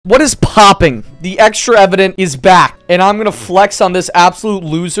What is popping? The extra evident is back, and I'm gonna flex on this absolute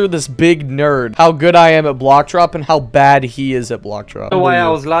loser, this big nerd, how good I am at block drop and how bad he is at block drop. The way I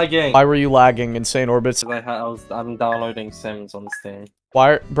was lagging. Why were you lagging, Insane Orbits? I'm downloading Sims on Steam.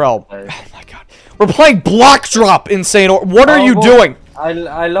 Why, bro? Oh my god, we're playing block drop, Insane Orbits. What are you doing? I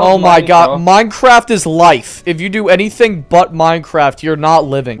love Oh my Minecraft. god, Minecraft is life. If you do anything but Minecraft, you're not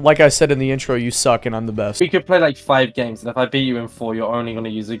living. Like I said in the intro, you suck and I'm the best. We could play like 5 games, and if I beat you in 4, you're only gonna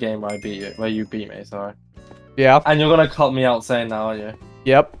use the game where you beat me. Sorry. Yeah. And you're gonna cut me out saying that, are you?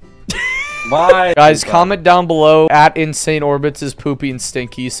 Yep. Why? Guys, comment down below at Insane Orbits is poopy and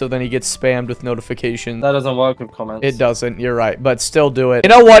stinky, so then he gets spammed with notifications. That doesn't work with comments. It doesn't, you're right, but still do it. You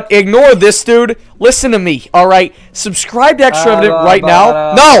know what? Ignore this dude. Listen to me, alright? Subscribe to Extra Evident right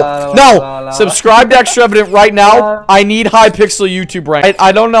now. No! Subscribe to Extra Evident right now. I need high pixel YouTube rank.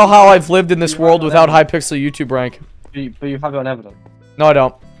 I don't know how I've lived in this world without high pixel YouTube rank. But you have it on Evident. No, I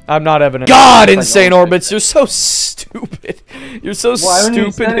don't. I'm not evident. God, Insane Orbits, you're so stupid. You're so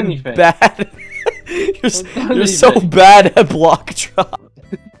stupid and bad. You're so bad at block drop.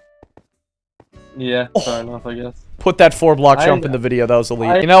 Yeah, fair enough, I guess. Put that 4-block jump in the video. That was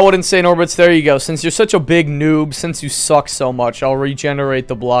elite. You know what, Insane Orbits? There you go. Since you're such a big noob, since you suck so much, I'll regenerate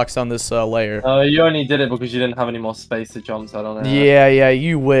the blocks on this layer. You only did it because you didn't have any more space to jump, so I don't know. Yeah,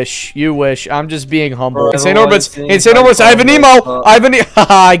 you wish. You wish. I'm just being humble. Insane Orbits, I have an emo!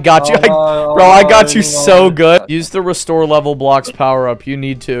 I got you. Bro, I got you so good. Use the restore level blocks power up. You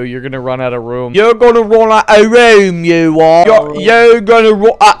need to. You're gonna run out of room. You're gonna run out of room, you are. You're gonna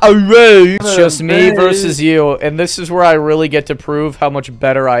run out of room. It's just me versus you, and this is where I really get to prove how much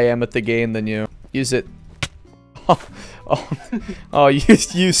better I am at the game than you. Use it. Oh,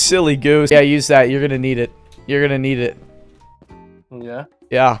 you silly goose. Yeah, use that. You're gonna need it. You're gonna need it. Yeah?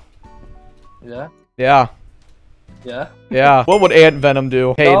 Yeah. Yeah? Yeah. Yeah? Yeah. What would Ant Venom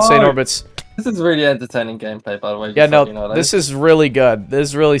do? Hey, Insane Orbits. This is really entertaining gameplay, by the way. Yeah, no, this is really good. This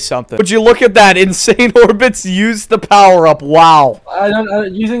is really something. Would you look at that? Insane Orbits use the power-up. Wow.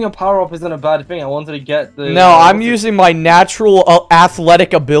 Using a power-up isn't a bad thing. I wanted to get the... No, I'm using my natural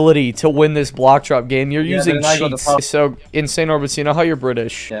athletic ability to win this block drop game. You're using cheats. So, Insane Orbits, you know how you're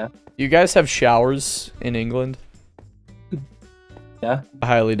British? Yeah. You guys have showers in England? Yeah. I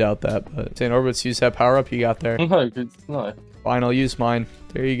highly doubt that, but Insane Orbits, use that power-up you got there. No. Fine, I'll use mine.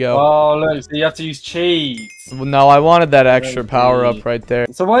 There you go. Oh, look, so you have to use cheats. No, I wanted that extra power-up right there.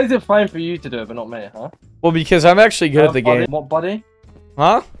 So why is it fine for you to do it, but not me, huh? Well, because I'm actually good at the game. What, buddy?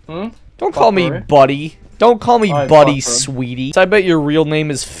 Huh? Don't call me buddy. Don't call me buddy, sweetie. I bet your real name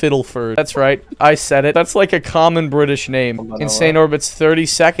is Fiddleford. That's right. I said it. That's like a common British name. Insane Orbits, 30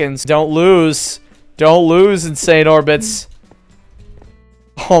 seconds. Don't lose. Don't lose, Insane Orbits.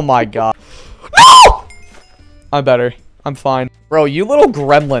 Oh my god. No! I'm better. I'm fine. Bro, you little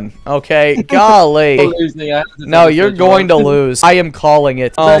gremlin, okay? Golly. No, you're going to lose. I am calling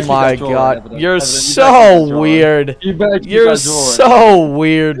it. Oh my god. You're so weird. You're so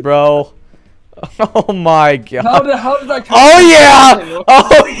weird, bro. Oh my god. How did that come? Oh yeah!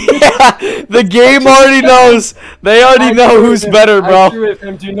 Oh yeah! The game already knows. They already know who's better, bro. I drew with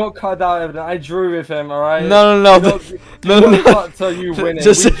him. Do not cut out Evident. I drew with him, alright? No. No. Cut till you win it.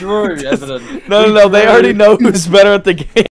 We drew Evident. No. They already know who's better at the game.